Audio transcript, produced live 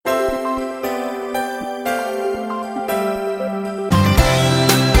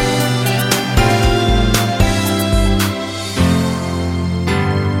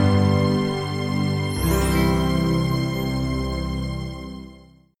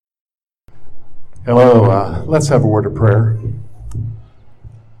Hello, let's have a word of prayer.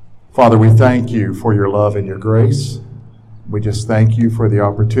 Father, we thank you for your love and your grace. We just thank you for the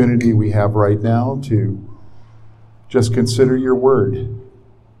opportunity we have right now to just consider your word.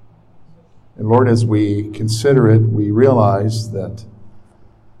 And Lord, as we consider it, we realize that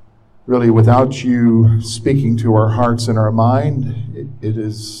really without you speaking to our hearts and our mind, it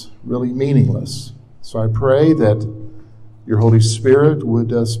is really meaningless. So I pray that your Holy Spirit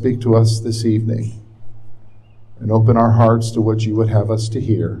would speak to us this evening and open our hearts to what you would have us to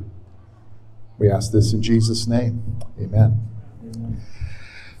hear. We ask this in Jesus' name. Amen.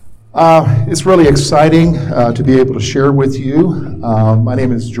 It's really exciting to be able to share with you. My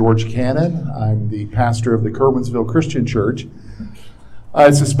name is George Cannon. I'm the pastor of the Curwensville Christian Church.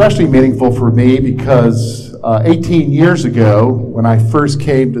 It's especially meaningful for me because 18 years ago, when I first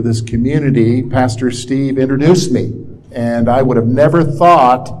came to this community, Pastor Steve introduced me. And I would have never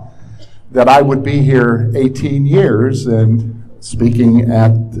thought that I would be here 18 years and speaking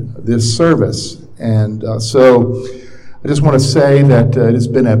at this service. And so I just want to say that it has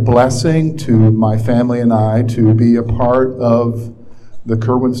been a blessing to my family and I to be a part of the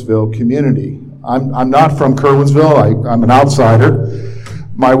Curwensville community. I'm not from Curwensville. I'm an outsider.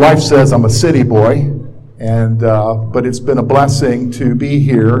 My wife says I'm a city boy. But it's been a blessing to be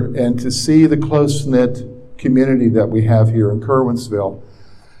here and to see the close-knit community that we have here in Curwensville.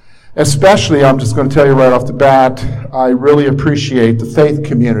 Especially, I'm just going to tell you right off the bat, I really appreciate the faith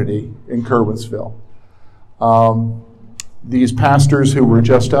community in Curwensville. These pastors who were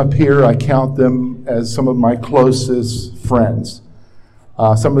just up here, I count them as some of my closest friends.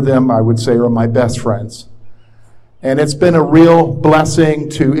 Some of them, I would say, are my best friends. And it's been a real blessing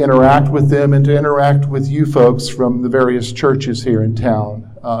to interact with them and to interact with you folks from the various churches here in town.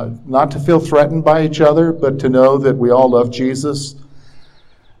 Not to feel threatened by each other, but to know that we all love Jesus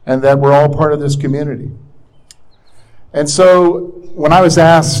and that we're all part of this community. And so when I was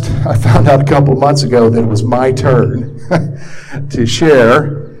asked, I found out a couple months ago that it was my turn to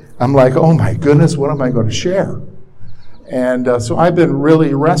share. I'm like, oh my goodness, what am I going to share? And so I've been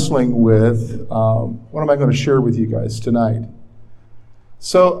really wrestling with what am I going to share with you guys tonight.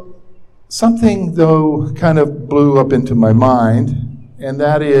 So something, though, kind of blew up into my mind, and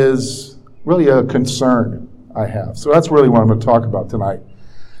that is really a concern I have. So that's really what I'm going to talk about tonight.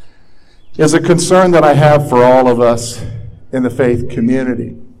 Is a concern that I have for all of us in the faith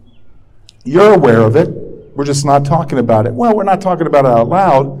community. You're aware of it. We're just not talking about it. Well, we're not talking about it out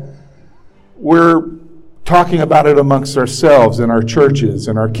loud. We're talking about it amongst ourselves in our churches,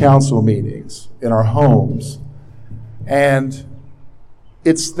 in our council meetings, in our homes. And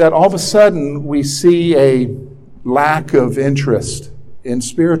it's that all of a sudden we see a lack of interest in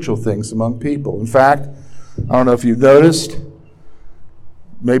spiritual things among people. In fact, I don't know if you've noticed,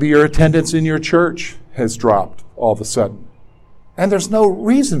 maybe your attendance in your church has dropped all of a sudden. And there's no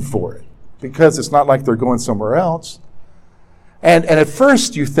reason for it, because it's not like they're going somewhere else. And at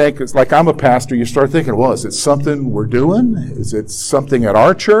first you think, it's like I'm a pastor, you start thinking, well, is it something we're doing? Is it something at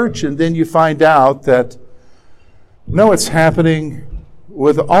our church? And then you find out that, no, it's happening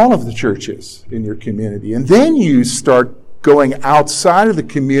with all of the churches in your community. And then you start going outside of the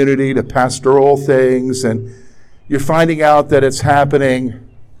community to pastoral things, and you're finding out that it's happening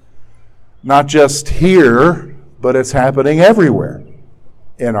not just here, but it's happening everywhere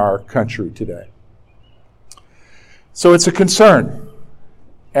in our country today. So it's a concern.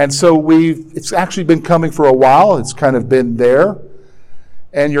 And so it's actually been coming for a while. It's kind of been there.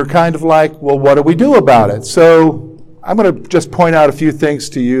 And you're kind of like, well, what do we do about it? So I'm going to just point out a few things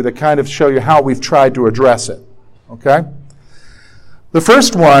to you that kind of show you how we've tried to address it. Okay? The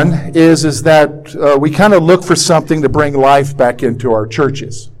first one is that we kind of look for something to bring life back into our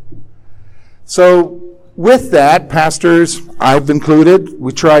churches. So with that, pastors, I've included,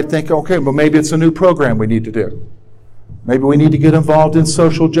 we try to think, okay, well, maybe it's a new program we need to do. Maybe we need to get involved in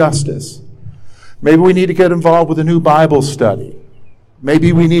social justice. Maybe we need to get involved with a new Bible study.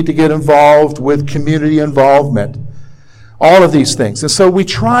 Maybe we need to get involved with community involvement. All of these things. And so we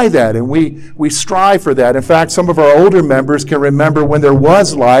try that and we strive for that. In fact, some of our older members can remember when there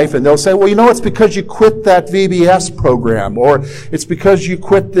was life, and they'll say, well, you know, it's because you quit that VBS program, or it's because you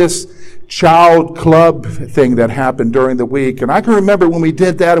quit this child club thing that happened during the week. And I can remember when we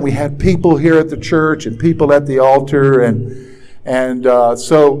did that, and we had people here at the church and people at the altar, and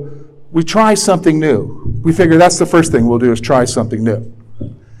so we try something new. We figure that's the first thing we'll do, is try something new.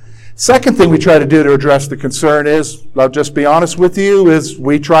 Second thing we try to do to address the concern is, I'll just be honest with you, is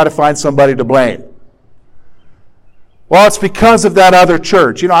we try to find somebody to blame. Well, it's because of that other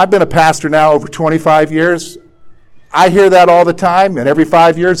church. You know, I've been a pastor now over 25 years. I hear that all the time, and every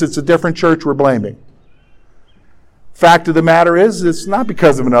 5 years it's a different church we're blaming. Fact of the matter is, it's not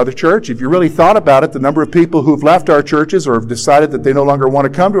because of another church. If you really thought about it, the number of people who've left our churches or have decided that they no longer want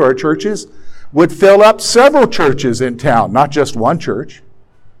to come to our churches would fill up several churches in town, not just one church.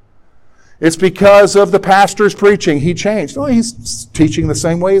 It's because of the pastor's preaching. He changed. No, he's teaching the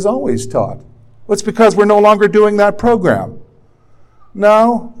same way he's always taught. Well, it's because we're no longer doing that program.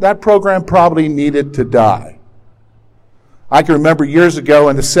 No, that program probably needed to die. I can remember years ago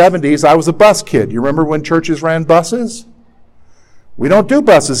in the 70s, I was a bus kid. You remember when churches ran buses? We don't do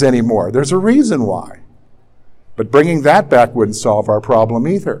buses anymore. There's a reason why. But bringing that back wouldn't solve our problem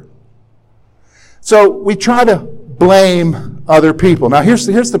either. So we try to blame other people. Now here's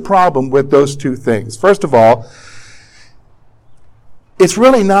the problem with those two things. First of all, it's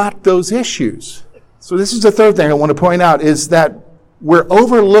really not those issues. So this is the third thing I want to point out, is that we're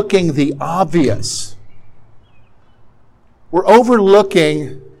overlooking the obvious. We're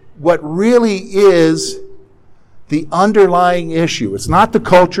overlooking what really is the underlying issue. It's not the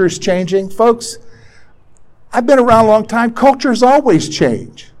culture is changing. Folks, I've been around a long time. Cultures always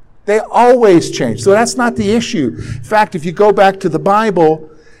change. They always change. So that's not the issue. In fact, if you go back to the Bible,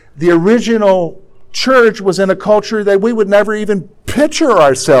 the original church was in a culture that we would never even picture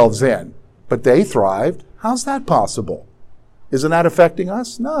ourselves in. But they thrived. How's that possible? Isn't that affecting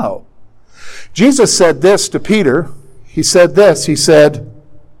us? No. Jesus said this to Peter. He said this. He said,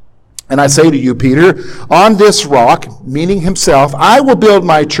 and I say to you, Peter, on this rock, meaning himself, I will build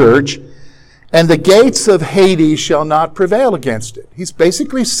my church, and the gates of Hades shall not prevail against it. He's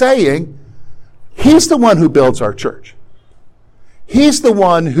basically saying, he's the one who builds our church. He's the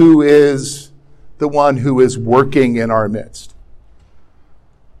one who is working in our midst.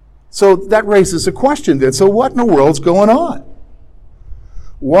 So that raises a question then. So what in the world's going on?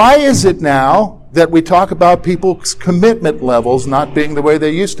 Why is it now that we talk about people's commitment levels not being the way they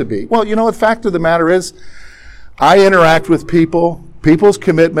used to be? Well, the fact of the matter is, I interact with people. People's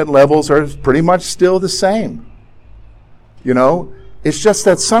commitment levels are pretty much still the same. It's just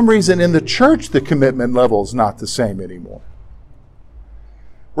that some reason in the church the commitment level is not the same anymore.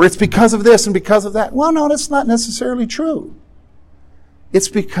 Where it's because of this and because of that. Well, no, that's not necessarily true. It's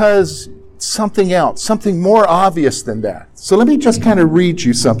because something else, something more obvious than that. So let me just kind of read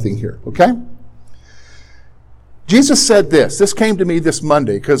you something here, okay? Jesus said this. This came to me this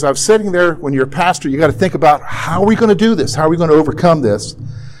Monday because I was sitting there. When you're a pastor, you got to think about, how are we going to do this? How are we going to overcome this?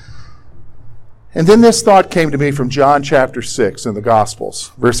 And then this thought came to me from John chapter 6 in the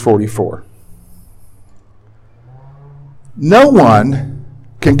Gospels, verse 44. No one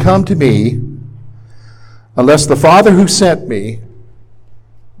can come to me unless the Father who sent me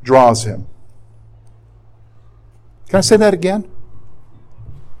draws him. Can I say that again?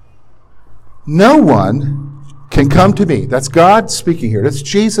 No one can come to me. That's God speaking here. That's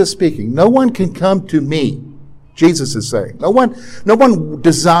Jesus speaking. No one can come to me, Jesus is saying. No one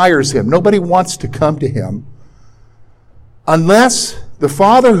desires him. Nobody wants to come to him unless the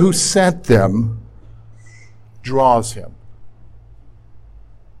Father who sent them draws him.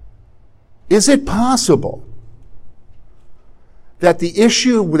 Is it possible that the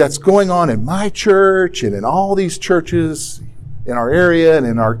issue that's going on in my church and in all these churches in our area and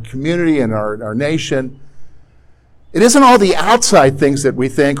in our community and our nation, it isn't all the outside things that we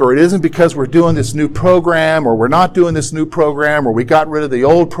think, or it isn't because we're doing this new program, or we're not doing this new program, or we got rid of the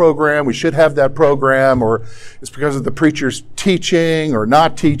old program, we should have that program, or it's because of the preacher's teaching or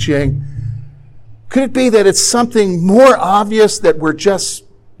not teaching. Could it be that it's something more obvious that we're just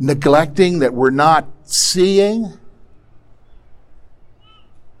neglecting, that we're not seeing?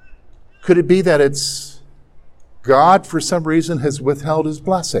 Could it be that it's God, for some reason, has withheld his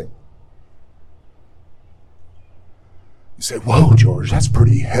blessing? You say, whoa, George, that's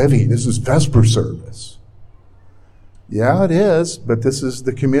pretty heavy. This is Vesper service. Yeah, it is, but this is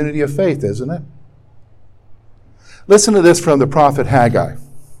the community of faith, isn't it? Listen to this from the prophet Haggai.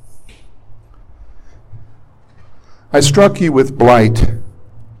 I struck you with blight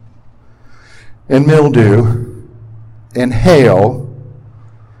and mildew and hail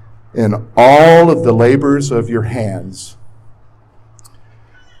in all of the labors of your hands.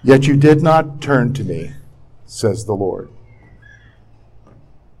 Yet you did not turn to me, says the Lord.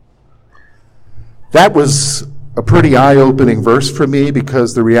 That was a pretty eye-opening verse for me,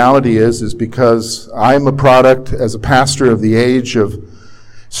 because the reality is because I'm a product, as a pastor, of the age of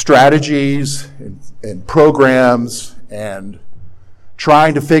strategies and programs and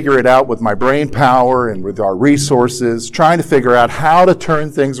trying to figure it out with my brain power and with our resources, trying to figure out how to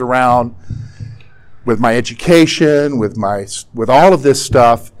turn things around. with my education, with all of this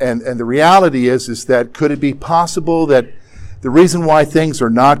stuff. And the reality is that could it be possible that the reason why things are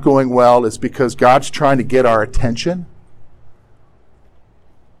not going well is because God's trying to get our attention?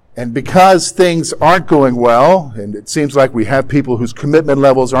 And because things aren't going well, and it seems like we have people whose commitment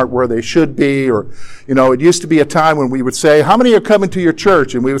levels aren't where they should be, or, it used to be a time when we would say, how many are coming to your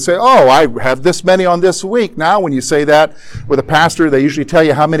church? And we would say, oh, I have this many on this week. Now, when you say that with a pastor, they usually tell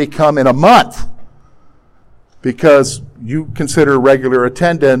you how many come in a month, because you consider regular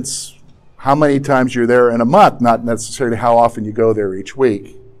attendance how many times you're there in a month, not necessarily how often you go there each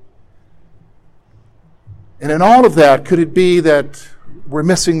week. And in all of that, could it be that we're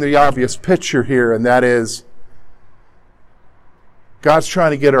missing the obvious picture here, and that is God's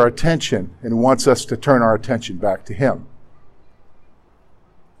trying to get our attention and wants us to turn our attention back to Him.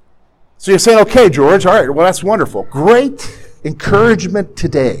 So you're saying, okay, George, all right, well, that's wonderful. Great encouragement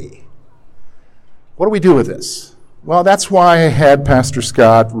today. What do we do with this? Well, that's why I had Pastor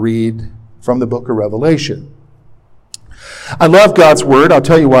Scott read from the book of Revelation. I love God's Word. I'll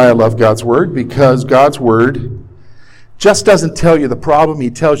tell you why I love God's Word, because God's Word just doesn't tell you the problem,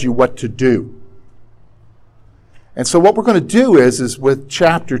 He tells you what to do. And so what we're going to do is with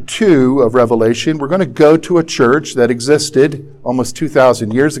chapter 2 of Revelation, we're going to go to a church that existed almost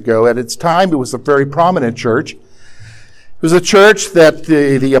 2,000 years ago. At its time, it was a very prominent church. It was a church that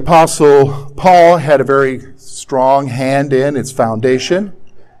the Apostle Paul had a very strong hand in, its foundation.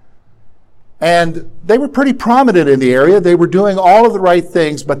 And they were pretty prominent in the area. They were doing all of the right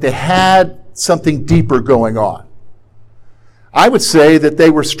things, but they had something deeper going on. I would say that they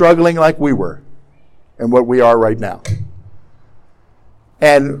were struggling like we were and what we are right now.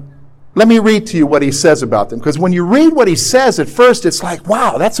 And let me read to you what he says about them, because when you read what he says at first, it's like,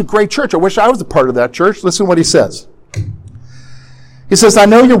 wow, that's a great church. I wish I was a part of that church. Listen to what he says. He says, I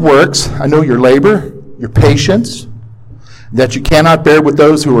know your works, I know your labor, your patience, that you cannot bear with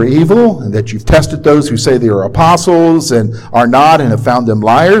those who are evil, and that you've tested those who say they are apostles and are not, and have found them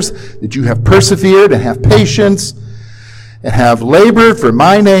liars, that you have persevered and have patience, and have labored for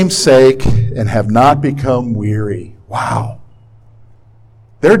my name's sake, and have not become weary. Wow.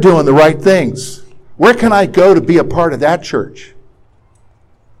 They're doing the right things. Where can I go to be a part of that church?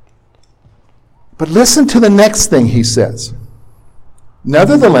 But listen to the next thing he says.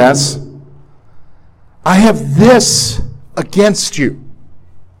 Nevertheless, I have this against you.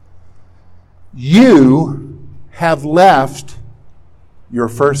 You have left your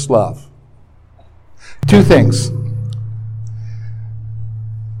first love. Two things.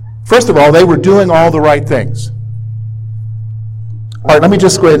 First of all, they were doing all the right things. All right, let me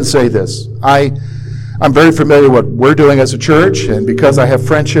just go ahead and say this. I'm very familiar with what we're doing as a church, and because I have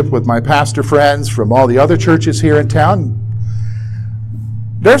friendship with my pastor friends from all the other churches here in town,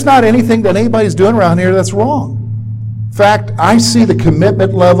 there's not anything that anybody's doing around here that's wrong. In fact, I see the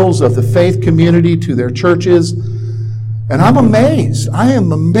commitment levels of the faith community to their churches, and I'm amazed. I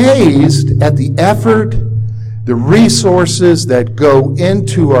am amazed at the effort, the resources that go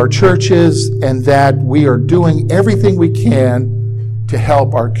into our churches, and that we are doing everything we can to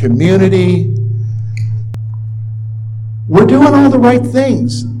help our community. We're doing all the right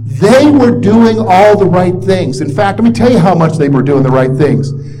things. They were doing all the right things. In fact, let me tell you how much they were doing the right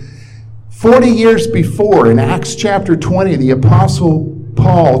things. 40 years before, in Acts chapter 20, the Apostle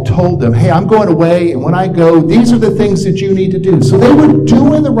Paul told them, hey, I'm going away, and when I go, these are the things that you need to do. So they were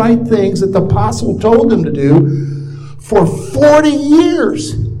doing the right things that the Apostle told them to do for 40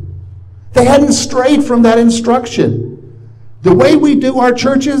 years. They hadn't strayed from that instruction. The way we do our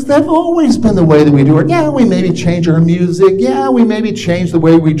churches, that's always been the way that we do it. Yeah, we maybe change our music. Yeah, we maybe change the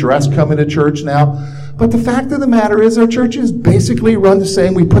way we dress coming to church now. But the fact of the matter is our churches basically run the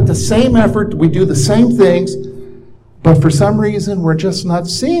same. We put the same effort. We do the same things. But for some reason, we're just not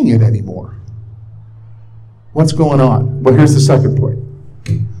seeing it anymore. What's going on? Well, here's the second point.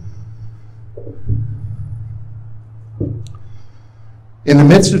 In the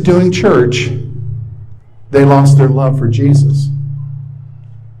midst of doing church, they lost their love for Jesus.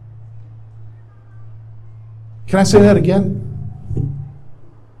 Can I say that again?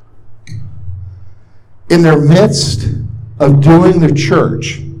 In their midst of doing the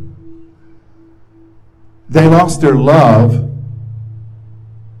church, they lost their love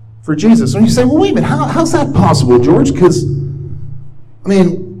for Jesus. And you say, well, wait a minute, how's that possible, George? Because,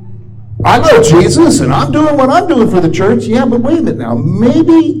 I love Jesus, and I'm doing what I'm doing for the church. Yeah, but wait a minute now.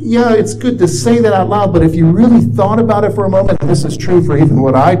 Maybe, yeah, it's good to say that out loud, but if you really thought about it for a moment, and this is true for even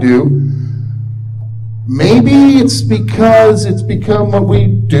what I do, maybe it's because it's become what we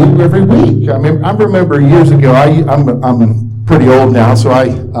do every week. I remember years ago, I'm pretty old now, so I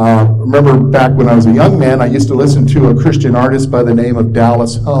remember back when I was a young man, I used to listen to a Christian artist by the name of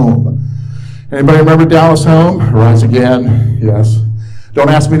Dallas Home. Anybody remember Dallas Home? Rise Again, yes. Don't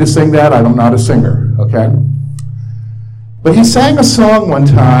ask me to sing that, I'm not a singer, okay? But he sang a song one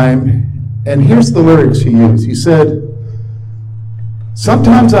time, and here's the lyrics he used. He said,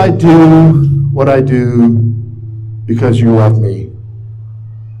 "Sometimes I do what I do because you love me.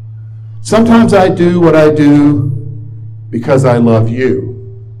 Sometimes I do what I do because I love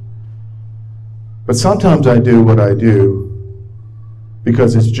you. But sometimes I do what I do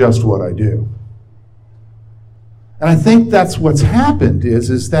because it's just what I do." And I think that's what's happened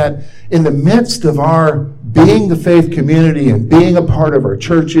is that in the midst of our being the faith community and being a part of our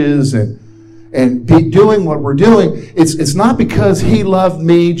churches and doing what we're doing, it's not because he loved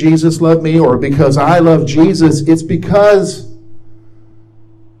me, Jesus loved me, or because I love Jesus. It's because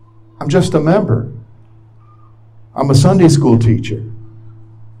I'm just a member. I'm a Sunday school teacher.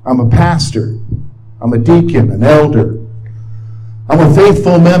 I'm a pastor. I'm a deacon, an elder. I'm a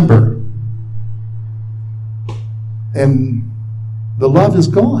faithful member. And the love is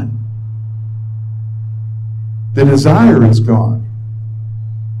gone. The desire is gone.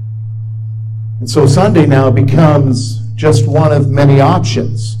 And so Sunday now becomes just one of many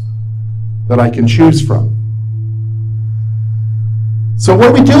options that I can choose from. So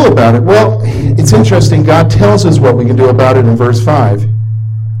what do we do about it? Well, it's interesting. God tells us what we can do about it in verse 5.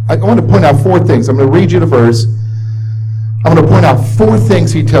 I want to point out 4 things. I'm going to read you the verse. I'm going to point out 4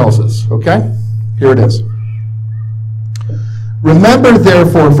 things he tells us, okay? Here it is. "Remember,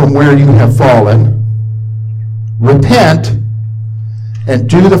 therefore, from where you have fallen, repent, and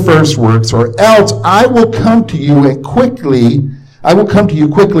do the first works, or else I will come to you quickly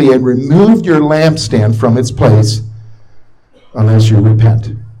and remove your lampstand from its place, unless you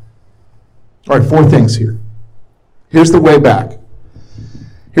repent." All right, 4 things here. Here's the way back.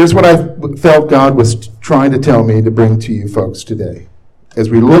 Here's what I felt God was trying to tell me to bring to you folks today. As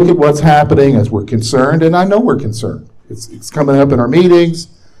we look at what's happening, as we're concerned, and I know we're concerned. It's coming up in our meetings,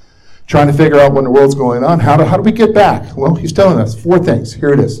 trying to figure out what in the world's going on. How do we get back? Well, he's telling us 4 things.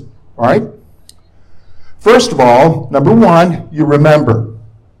 Here it is. All right? First of all, number 1, you remember.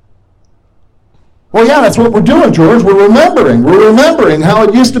 Well, yeah, that's what we're doing, George. We're remembering. We're remembering how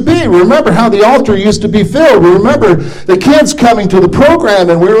it used to be. We remember how the altar used to be filled. We remember the kids coming to the program,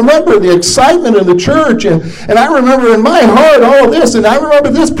 and we remember the excitement in the church. And I remember in my heart all of this, and I remember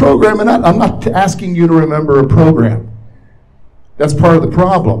this program. And I'm not asking you to remember a program. That's part of the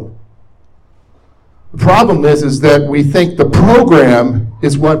problem. The problem is that we think the program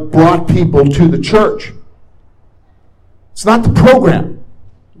is what brought people to the church. It's not the program.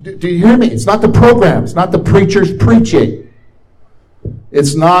 Do you hear me? It's not the program. It's not the preachers preaching.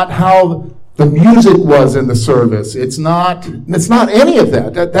 It's not how the music was in the service. It's not any of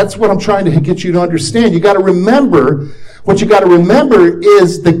that. That's what I'm trying to get you to understand. You got to remember, what you got to remember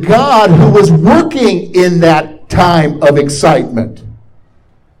is the God who was working in that time of excitement.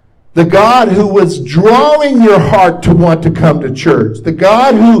 The God who was drawing your heart to want to come to church. The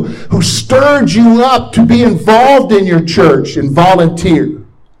God who stirred you up to be involved in your church and volunteer.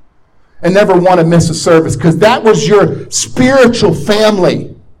 And never want to miss a service, because that was your spiritual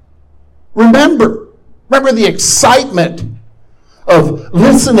family. Remember the excitement of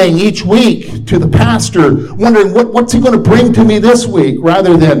listening each week to the pastor, wondering what's he going to bring to me this week,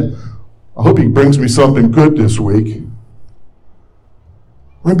 rather than, I hope he brings me something good this week.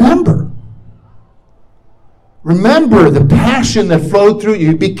 Remember the passion that flowed through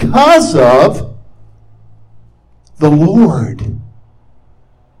you because of the Lord.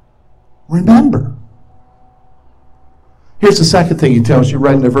 Remember. Here's the second thing he tells you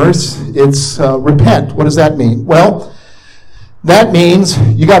right in the verse. It's repent. What does that mean? Well, that means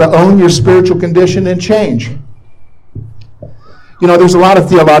you got to own your spiritual condition and change. You know, there's a lot of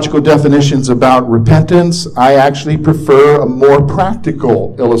theological definitions about repentance. I actually prefer a more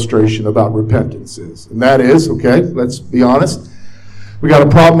practical illustration about repentance is. And that is, okay, let's be honest, we got a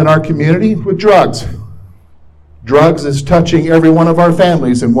problem in our community with drugs. Drugs is touching every one of our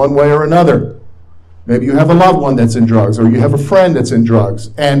families in one way or another. Maybe you have a loved one that's in drugs, or you have a friend that's in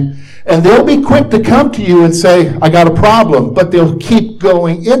drugs. And they'll be quick to come to you and say, I got a problem, but they'll keep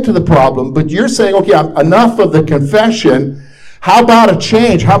going into the problem. But you're saying, okay, enough of the confession. How about a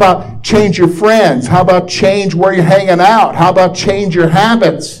change? How about change your friends? How about change where you're hanging out? How about change your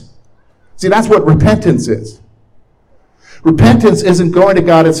habits? See, that's what repentance is. Repentance isn't going to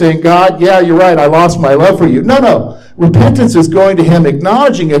God and saying, God, yeah, you're right, I lost my love for you. No. Repentance is going to him,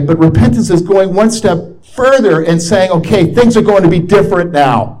 acknowledging it, but repentance is going one step further and saying, okay, things are going to be different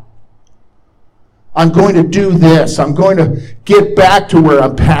now. I'm going to do this. I'm going to get back to where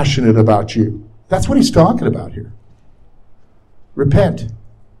I'm passionate about you. That's what he's talking about here. Repent.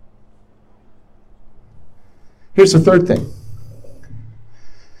 Here's the third thing.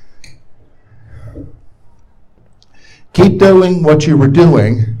 Keep doing what you were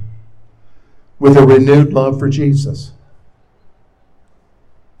doing with a renewed love for Jesus.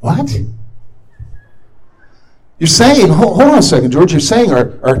 What? You're saying, hold on a second, George, you're saying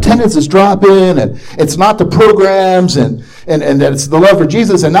our attendance is dropping, and it's not the programs, and that it's the love for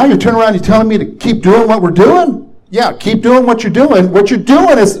Jesus, and now you're turning around and you're telling me to keep doing what we're doing? Yeah, keep doing what you're doing. What you're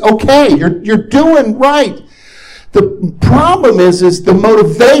doing is okay. You're doing right. The problem is the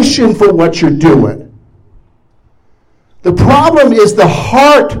motivation for what you're doing. The problem is the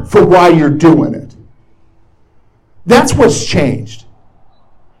heart for why you're doing it. That's what's changed.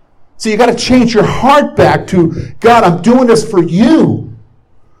 So you got to change your heart back to, God, I'm doing this for you.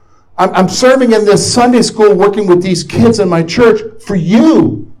 I'm serving in this Sunday school, working with these kids in my church for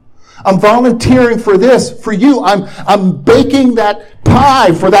you. I'm volunteering for this for you. I'm baking that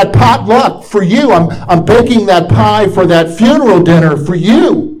pie for that potluck for you. I'm baking that pie for that funeral dinner for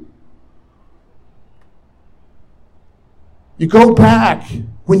you. You go back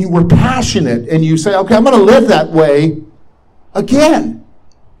when you were passionate and you say, okay, I'm going to live that way again.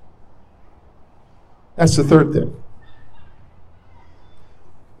 That's the third thing.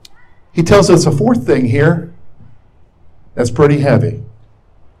 He tells us a fourth thing here that's pretty heavy.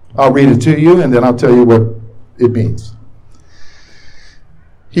 I'll read it to you and then I'll tell you what it means.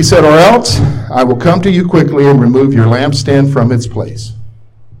 He said, or else I will come to you quickly and remove your lampstand from its place.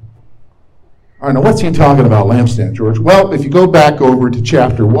 All right, now what's he talking about, lampstand, George? Well, if you go back over to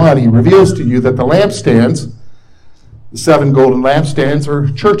chapter 1, he reveals to you that the lampstands, the 7 golden lampstands,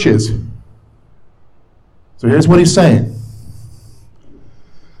 are churches. So here's what he's saying.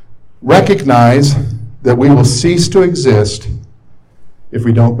 Recognize that we will cease to exist if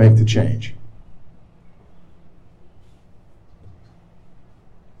we don't make the change.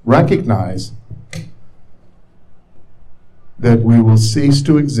 Recognize that we will cease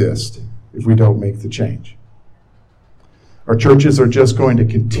to exist if we don't make the change. Our churches are just going to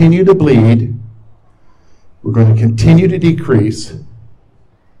continue to bleed. We're going to continue to decrease.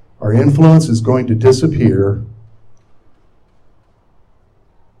 Our influence is going to disappear.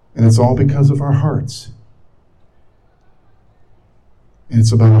 And it's all because of our hearts. And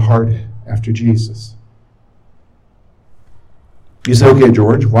it's about a heart after Jesus. You say, okay,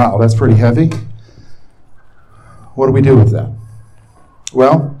 George, wow, that's pretty heavy. What do we do with that?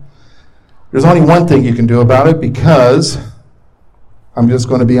 Well, there's only one thing you can do about it, because I'm just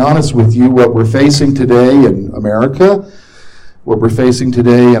going to be honest with you. What we're facing today in America, what we're facing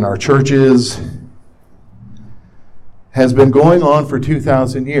today in our churches, has been going on for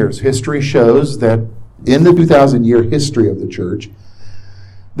 2,000 years. History shows that in the 2,000-year history of the church,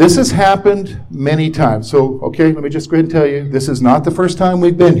 this has happened many times. So, okay, let me just go ahead and tell you, this is not the first time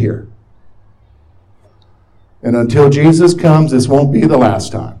we've been here. And until Jesus comes, this won't be the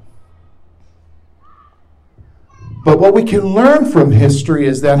last time. But what we can learn from history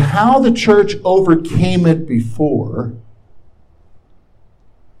is that how the church overcame it before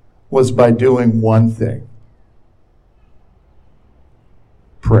was by doing one thing.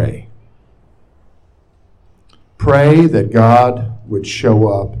 Pray. Pray that God would show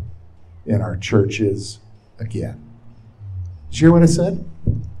up in our churches again. Did you hear what I said?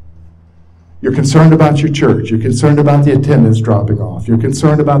 You're concerned about your church. You're concerned about the attendance dropping off. You're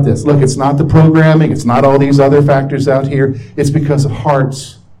concerned about this. Look, it's not the programming. It's not all these other factors out here. It's because of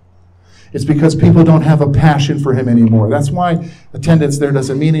hearts. It's because people don't have a passion for him anymore. That's why attendance there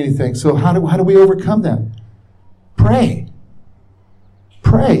doesn't mean anything. So how do we overcome that? Pray.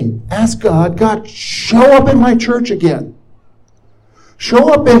 Pray. Ask God, God, show up in my church again.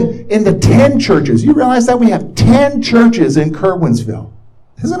 Show up in the 10 churches. You realize that we have 10 churches in Curwensville.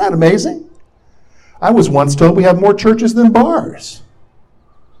 Isn't that amazing? I was once told we have more churches than bars.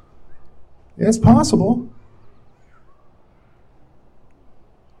 It's possible.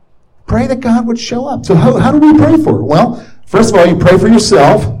 Pray that God would show up. So how do we pray for it? Well, first of all, you pray for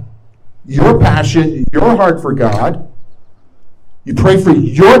yourself, your passion, your heart for God. You pray for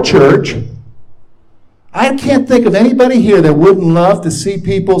your church. I can't think of anybody here that wouldn't love to see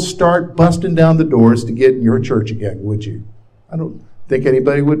people start busting down the doors to get in your church again, would you? I don't think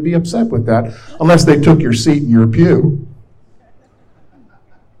anybody would be upset with that unless they took your seat in your pew.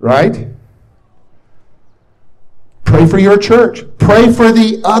 Right? Pray for your church. Pray for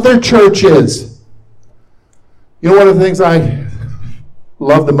the other churches. You know, one of the things I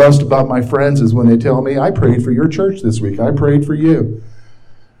love the most about my friends is when they tell me, I prayed for your church this week. I prayed for you.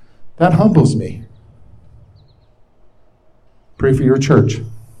 That humbles me. Pray for your church.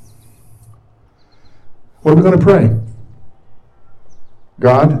 What are we going to pray?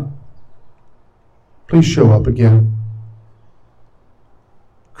 God, please show up again.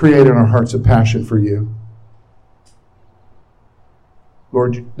 Create in our hearts a passion for you.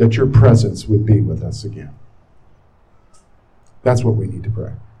 Lord, that your presence would be with us again. That's what we need to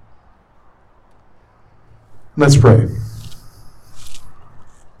pray. Let's pray.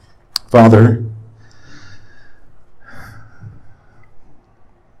 Father,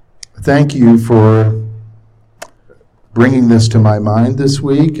 thank you for bringing this to my mind this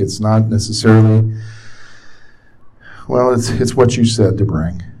week. It's not necessarily, well, it's what you said to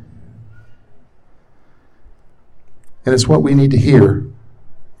bring. And it's what we need to hear.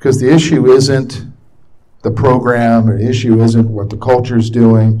 Because the issue isn't the program, or the issue isn't what the culture's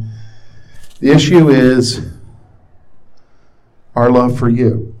doing. The issue is our love for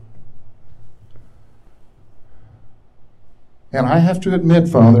you. And I have to admit,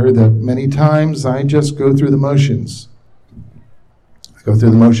 Father, that many times I just go through the motions. I go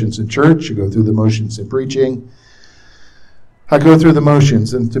through the motions in church. I go through the motions in preaching. I go through the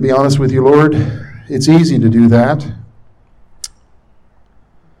motions. And to be honest with you, Lord, it's easy to do that.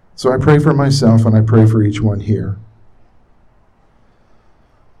 So I pray for myself and I pray for each one here.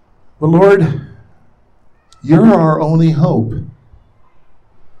 But Lord, you're our only hope.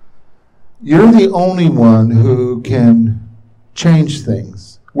 You're the only one who can change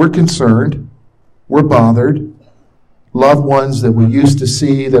things. We're concerned. We're bothered. Loved ones that we used to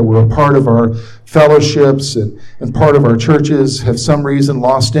see, that were a part of our fellowships and part of our churches, have some reason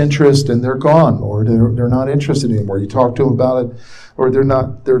lost interest and they're gone, or they're not interested anymore. You talk to them about it, or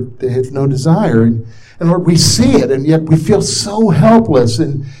they have no desire. And Lord, we see it, and yet we feel so helpless,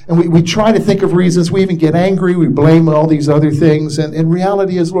 and we try to think of reasons. We even get angry. We blame all these other things, and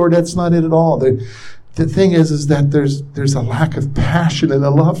reality is, Lord, that's not it at all. The thing is that there's a lack of passion and a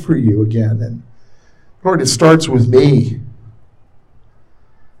love for you again. And Lord, it starts with me.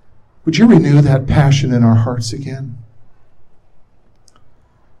 Would you renew that passion in our hearts again?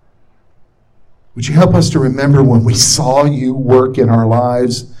 Would you help us to remember when we saw you work in our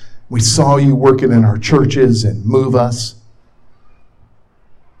lives, we saw you working in our churches and move us?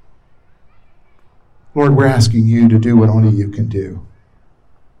 Lord, we're asking you to do what only you can do.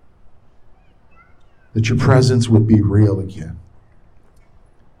 That your presence would be real again.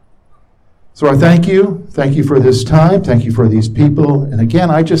 So I thank you. Thank you for this time. Thank you for these people. And again,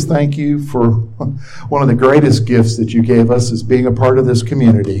 I just thank you for one of the greatest gifts that you gave us, is being a part of this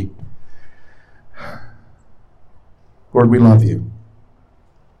community. Lord, we love you.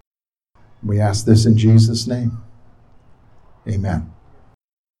 We ask this in Jesus' name. Amen.